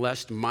going to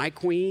molest my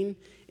queen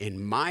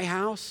in my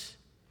house?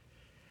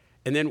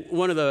 And then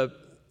one of the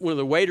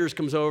waiters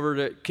comes over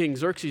to King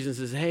Xerxes and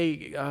says,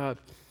 hey,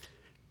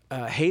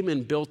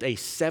 Haman built a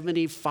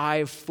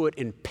 75-foot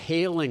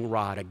impaling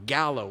rod, a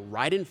gallows,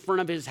 right in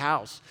front of his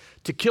house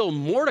to kill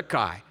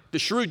Mordecai, the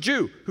shrewd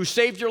Jew who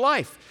saved your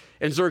life.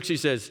 And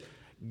Xerxes says,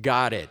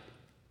 got it.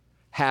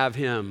 Have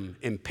him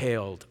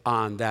impaled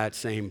on that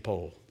same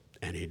pole.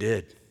 And he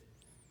did.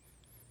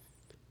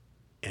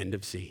 End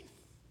of scene.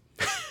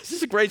 This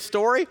is a great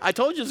story. I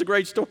told you it's a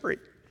great story.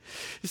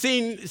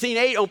 Scene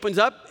 8 opens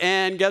up,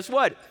 and guess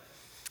what?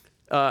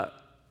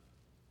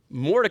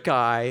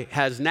 Mordecai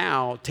has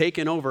now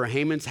taken over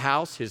Haman's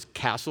house, his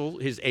castle,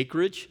 his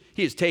acreage.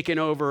 He has taken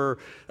over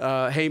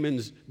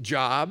Haman's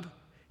job.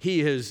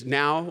 He is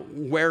now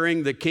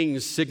wearing the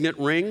king's signet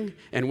ring.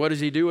 And what does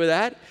he do with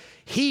that?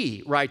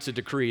 He writes a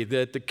decree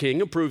that the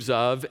king approves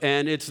of,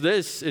 and it's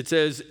this. It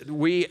says,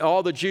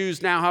 all the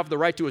Jews now have the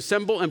right to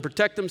assemble and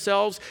protect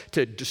themselves,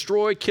 to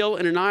destroy, kill,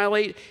 and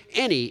annihilate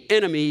any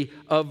enemy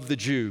of the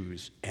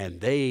Jews.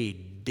 And they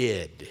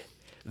did.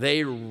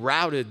 They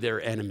routed their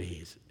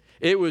enemies.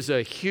 It was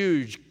a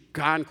huge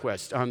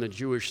conquest on the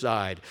Jewish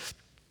side.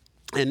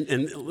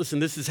 And listen,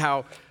 this is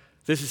how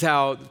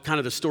kind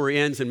of the story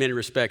ends in many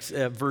respects.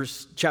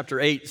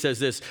 Chapter 8 says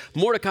this,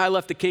 Mordecai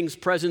left the king's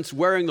presence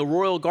wearing the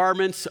royal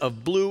garments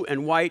of blue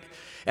and white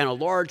and a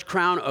large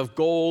crown of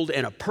gold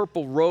and a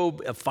purple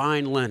robe of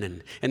fine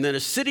linen. And then the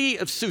city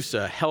of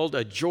Susa held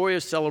a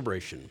joyous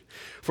celebration.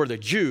 For the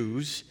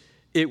Jews,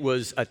 it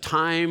was a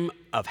time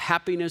of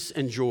happiness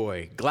and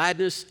joy,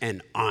 gladness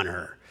and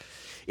honor.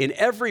 In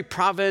every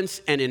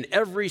province and in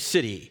every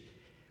city,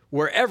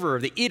 wherever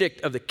the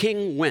edict of the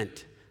king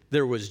went,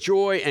 there was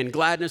joy and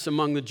gladness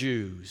among the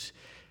Jews,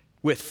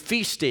 with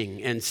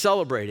feasting and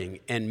celebrating,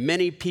 and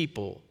many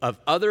people of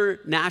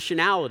other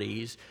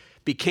nationalities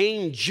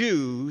became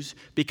Jews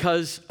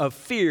because of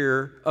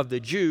fear of the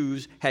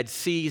Jews had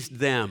seized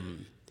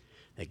them.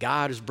 That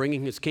God is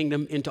bringing his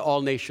kingdom into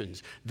all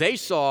nations. They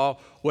saw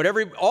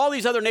all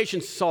these other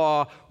nations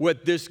saw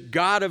what this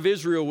God of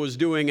Israel was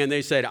doing, and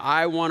they said,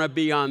 I want to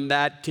be on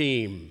that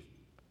team.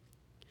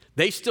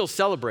 They still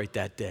celebrate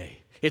that day.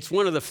 It's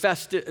one of the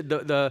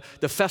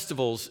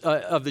festivals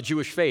of the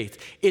Jewish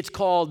faith. It's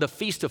called the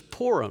Feast of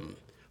Purim.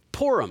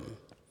 Purim.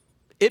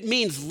 It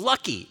means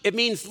lucky. It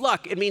means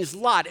luck. It means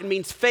lot. It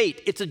means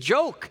fate. It's a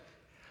joke.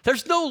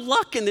 There's no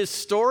luck in this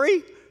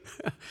story.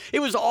 It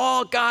was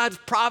all God's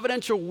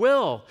providential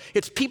will.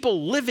 It's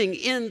people living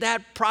in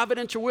that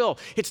providential will.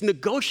 It's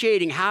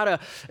negotiating how to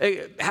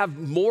have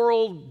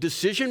moral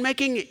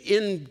decision-making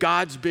in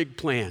God's big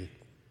plan.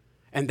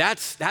 And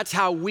that's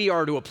how we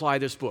are to apply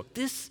this book.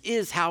 This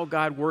is how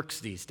God works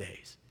these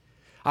days.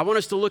 I want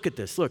us to look at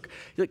this. Look,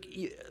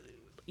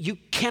 you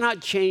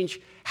cannot change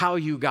how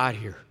you got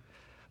here,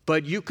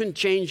 but you can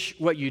change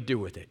what you do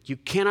with it. You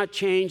cannot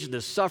change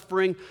the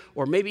suffering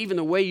or maybe even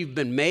the way you've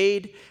been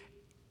made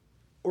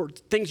or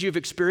things you've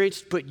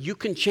experienced, but you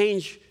can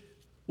change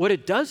what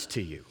it does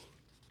to you.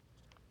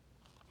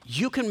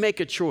 You can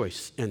make a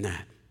choice in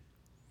that.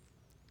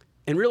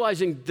 And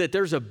realizing that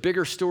there's a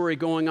bigger story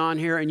going on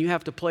here and you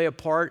have to play a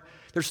part,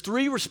 there's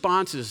 3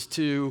 responses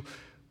to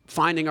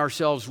finding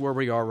ourselves where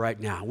we are right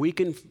now. We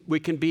can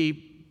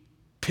be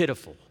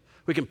pitiful.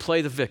 We can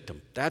play the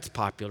victim. That's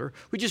popular.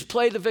 We just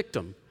play the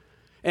victim.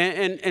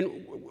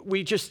 And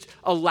we just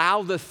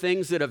allow the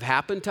things that have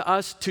happened to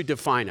us to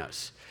define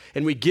us.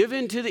 And we give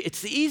in to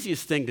it's the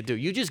easiest thing to do.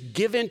 You just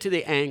give in to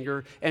the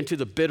anger and to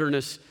the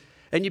bitterness,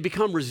 and you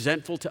become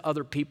resentful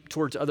to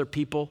towards other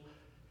people,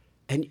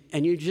 and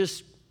you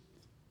just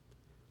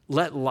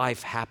let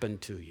life happen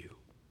to you.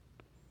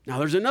 Now,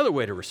 there's another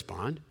way to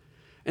respond,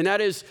 and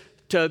that is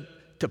to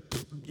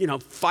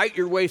fight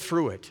your way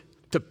through it,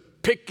 to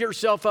pick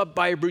yourself up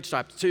by your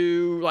bootstraps,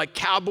 to like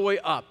cowboy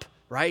up,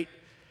 right?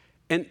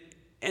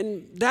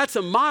 And that's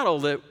a model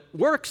that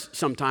works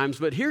sometimes,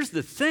 but here's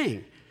the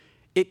thing.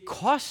 It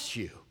costs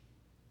you.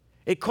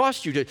 It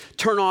costs you to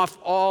turn off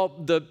all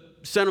the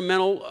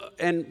sentimental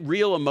and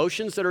real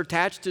emotions that are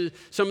attached to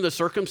some of the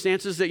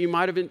circumstances that you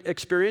might have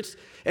experienced.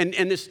 And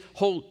this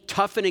whole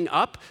toughening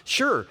up,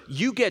 sure,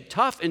 you get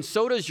tough, and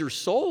so does your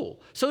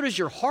soul. So does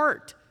your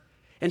heart.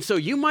 And so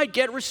you might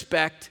get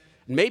respect,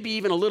 maybe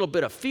even a little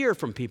bit of fear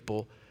from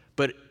people,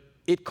 but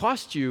it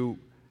costs you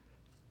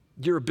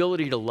your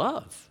ability to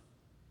love.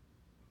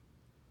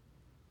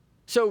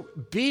 So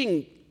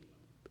being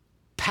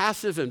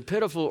passive and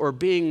pitiful or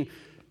being,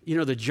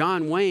 the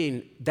John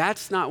Wayne,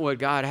 that's not what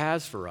God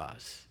has for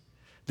us.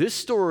 This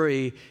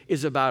story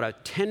is about a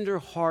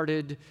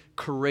tender-hearted,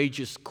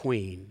 courageous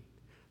queen.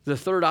 The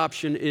third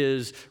option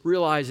is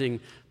realizing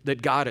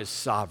that God is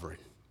sovereign.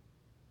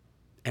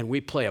 and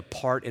we play a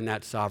part in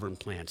that sovereign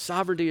plan.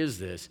 Sovereignty is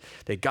this,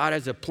 that God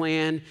has a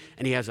plan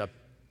and he has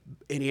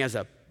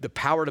the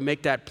power to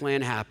make that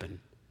plan happen.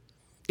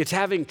 It's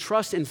having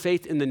trust and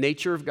faith in the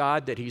nature of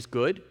God, that he's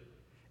good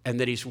and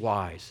that he's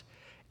wise,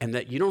 and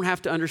that you don't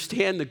have to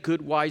understand the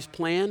good, wise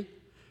plan,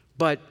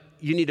 but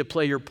you need to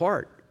play your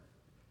part.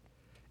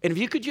 And if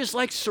you could just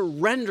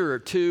surrender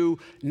to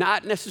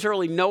not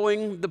necessarily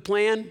knowing the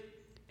plan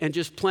and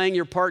just playing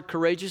your part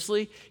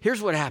courageously,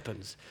 here's what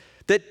happens.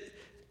 That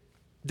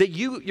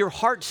your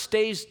heart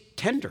stays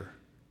tender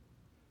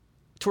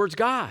towards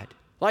God,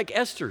 like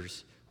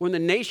Esther's. When the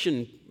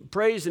nation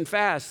prays and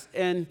fasts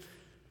and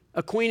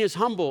a queen is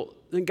humble,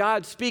 then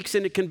God speaks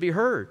and it can be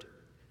heard.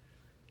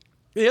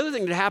 The other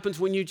thing that happens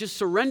when you just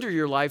surrender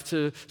your life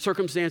to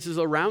circumstances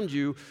around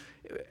you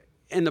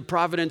and the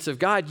providence of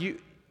God,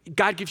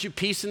 God gives you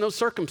peace in those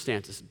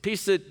circumstances,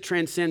 peace that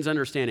transcends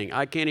understanding.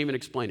 I can't even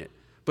explain it,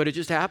 but it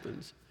just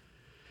happens.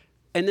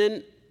 And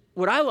then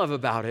what I love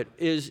about it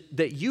is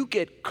that you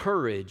get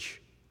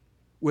courage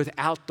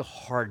without the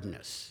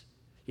hardness.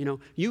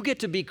 You get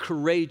to be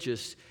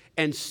courageous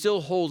and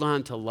still hold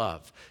on to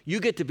love. You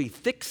get to be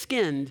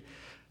thick-skinned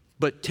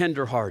but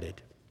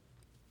tender-hearted.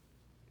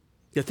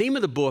 The theme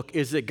of the book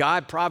is that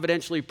God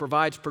providentially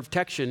provides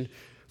protection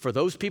for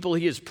those people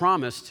he has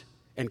promised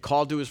and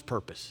called to his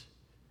purpose.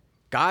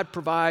 God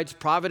provides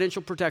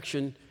providential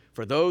protection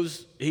for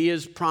those he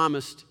has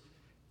promised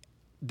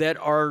that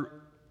are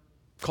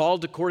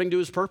called according to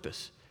his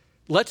purpose.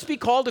 Let's be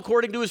called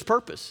according to his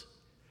purpose.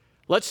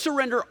 Let's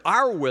surrender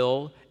our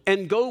will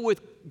and go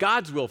with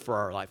God's will for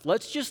our life.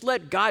 Let's just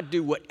let God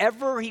do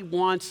whatever he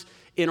wants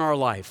in our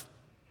life.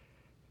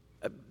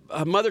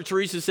 Mother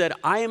Teresa said,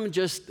 I am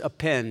just a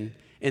pen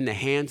in the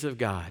hands of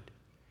God.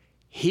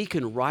 He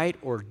can write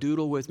or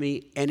doodle with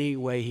me any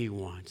way he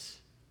wants.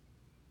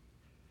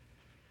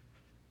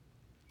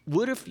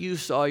 What if you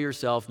saw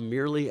yourself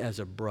merely as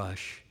a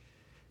brush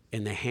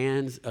in the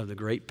hands of the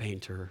great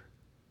painter?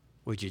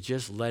 Would you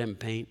just let him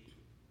paint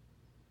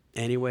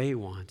any way he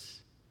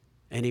wants,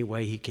 any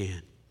way he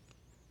can?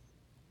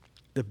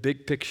 The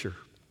big picture.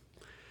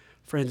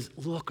 Friends,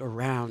 look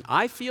around.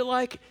 I feel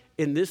like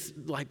in this,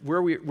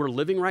 where we're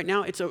living right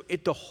now,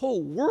 the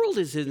whole world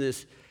is in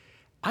this.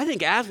 I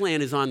think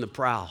Aslan is on the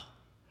prowl.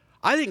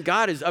 I think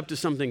God is up to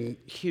something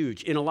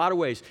huge in a lot of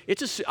ways.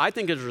 I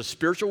think there's a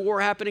spiritual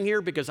war happening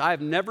here because I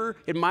have never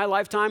in my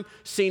lifetime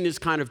seen this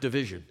kind of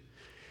division.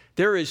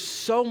 There is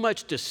so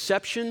much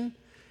deception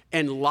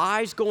and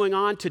lies going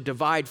on to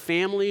divide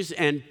families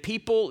and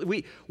people.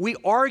 We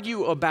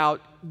argue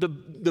about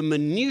the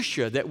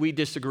minutia that we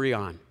disagree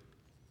on.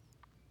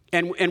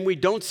 And we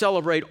don't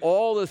celebrate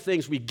all the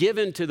things. We give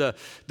into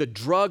the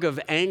drug of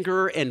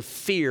anger and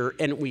fear,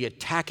 and we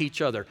attack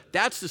each other.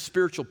 That's the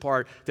spiritual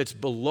part that's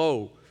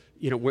below.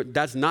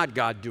 That's not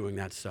God doing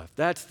that stuff.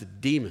 That's the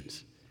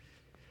demons.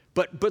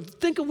 But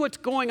think of what's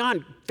going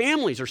on.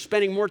 Families are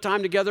spending more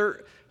time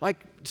together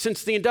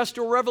since the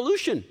Industrial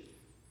Revolution.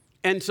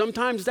 And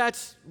sometimes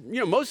that's,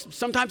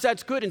 sometimes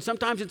that's good and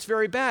sometimes it's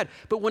very bad.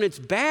 But when it's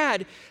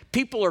bad,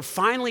 people are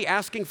finally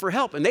asking for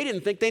help. And they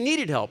didn't think they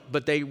needed help,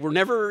 but they were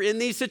never in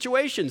these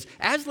situations.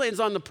 Aslan's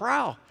on the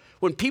prowl.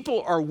 When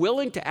people are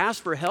willing to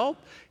ask for help,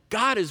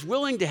 God is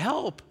willing to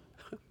help.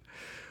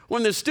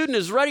 When the student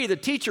is ready, the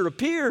teacher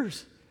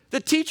appears.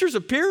 The teacher's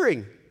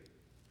appearing.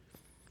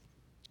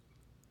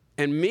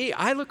 And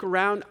I look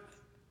around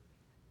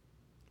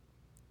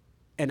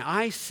and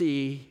I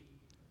see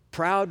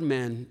proud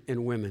men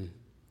and women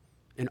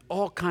in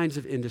all kinds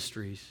of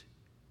industries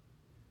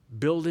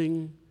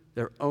building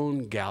their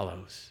own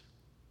gallows.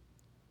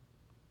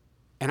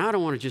 And I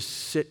don't want to just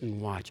sit and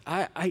watch.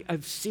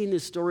 I've seen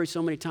this story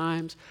so many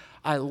times.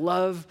 I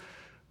love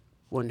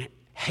when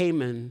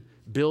Haman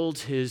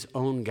builds his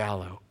own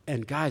gallows.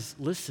 And guys,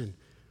 listen,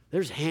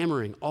 there's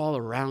hammering all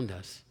around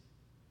us.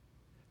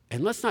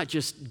 And let's not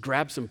just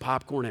grab some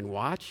popcorn and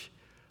watch.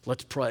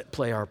 Let's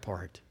play our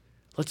part.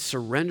 Let's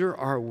surrender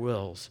our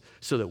wills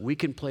so that we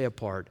can play a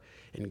part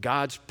in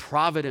God's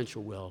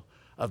providential will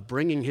of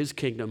bringing his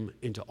kingdom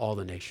into all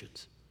the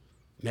nations.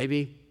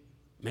 Maybe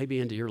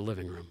into your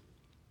living room.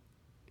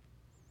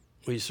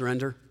 Will you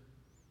surrender?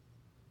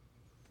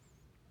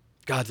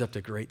 God's up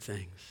to great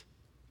things.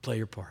 Play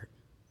your part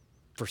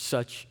for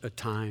such a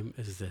time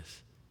as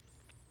this.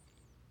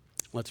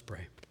 Let's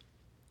pray.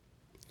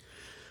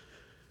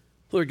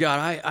 Lord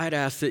God, I'd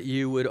ask that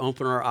you would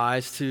open our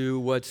eyes to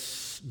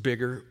what's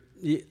bigger.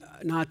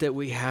 Not that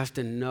we have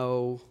to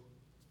know.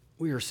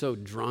 We are so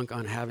drunk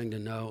on having to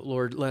know.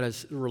 Lord, let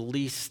us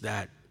release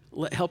that.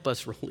 Help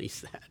us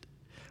release that.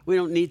 We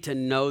don't need to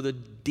know the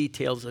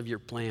details of your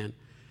plan.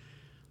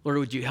 Lord,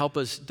 would you help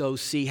us, though,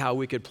 see how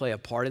we could play a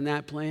part in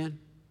that plan?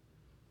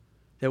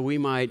 That we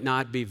might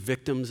not be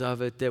victims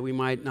of it, that we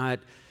might not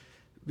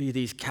be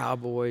these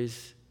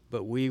cowboys,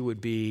 but we would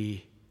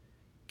be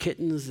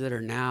kittens that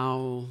are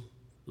now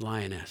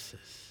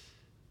lionesses.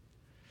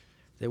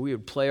 That we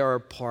would play our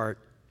part,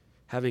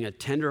 having a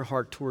tender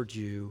heart towards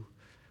you.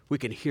 We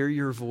can hear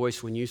your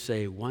voice when you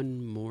say,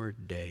 one more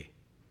day.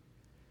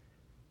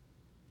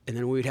 And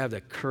then we'd have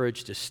the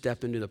courage to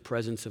step into the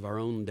presence of our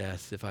own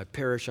death. If I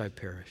perish, I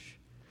perish.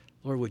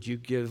 Lord, would you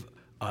give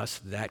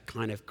us that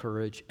kind of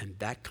courage and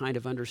that kind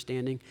of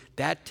understanding,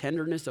 that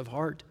tenderness of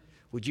heart?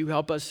 Would you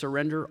help us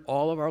surrender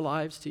all of our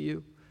lives to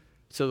you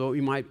so that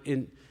we might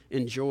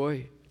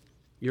enjoy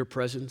your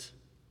presence?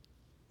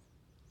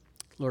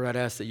 Lord, I'd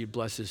ask that you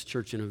bless this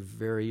church in a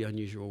very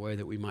unusual way,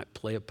 that we might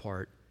play a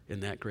part in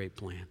that great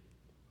plan.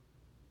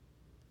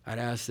 I'd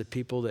ask that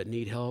people that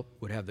need help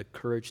would have the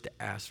courage to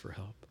ask for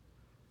help.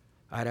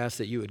 I'd ask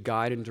that you would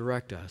guide and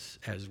direct us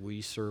as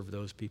we serve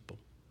those people.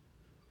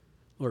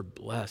 Lord,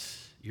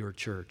 bless your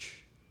church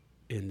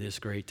in this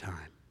great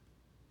time,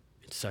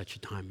 in such a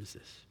time as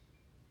this.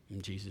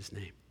 In Jesus'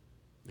 name,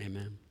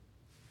 amen.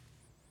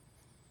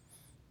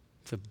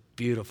 It's a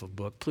beautiful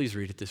book. Please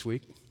read it this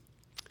week.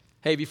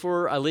 Hey,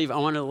 before I leave, I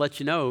want to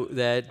let you know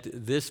that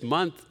this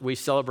month we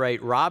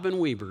celebrate Robin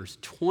Weber's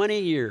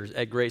 20 years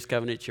at Grace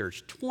Covenant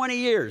Church. 20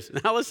 years.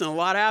 Now listen, a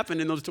lot happened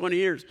in those 20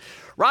 years.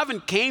 Robin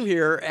came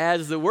here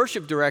as the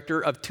worship director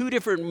of 2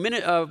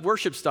 different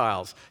worship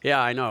styles. Yeah,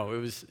 I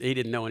know. He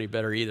didn't know any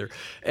better either.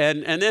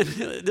 And then,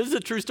 this is a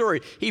true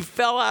story. He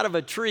fell out of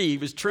a tree. He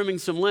was trimming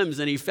some limbs,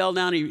 and he fell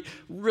down. He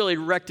really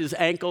wrecked his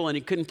ankle, and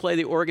he couldn't play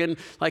the organ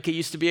like he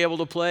used to be able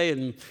to play.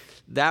 And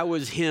that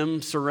was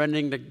him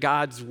surrendering to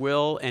God's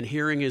will and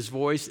hearing his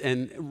voice.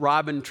 And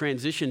Robin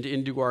transitioned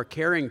into our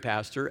caring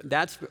pastor.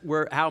 That's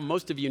how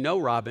most of you know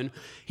Robin.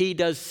 He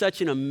does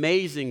such an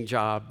amazing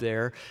job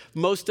there.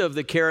 Most of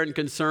the care and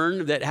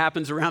concern that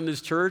happens around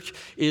this church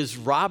is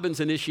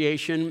Robin's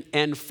initiation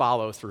and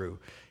follow through.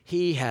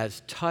 He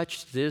has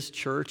touched this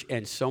church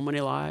and so many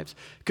lives.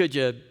 Could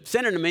you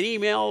send him an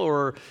email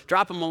or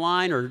drop him a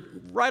line or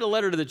write a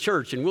letter to the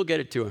church and we'll get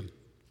it to him?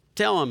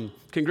 Tell him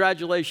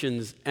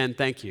congratulations and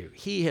thank you.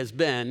 He has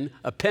been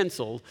a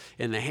pencil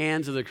in the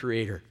hands of the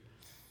Creator.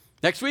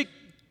 Next week,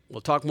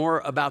 we'll talk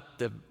more about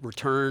the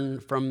return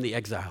from the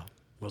exile.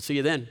 We'll see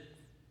you then.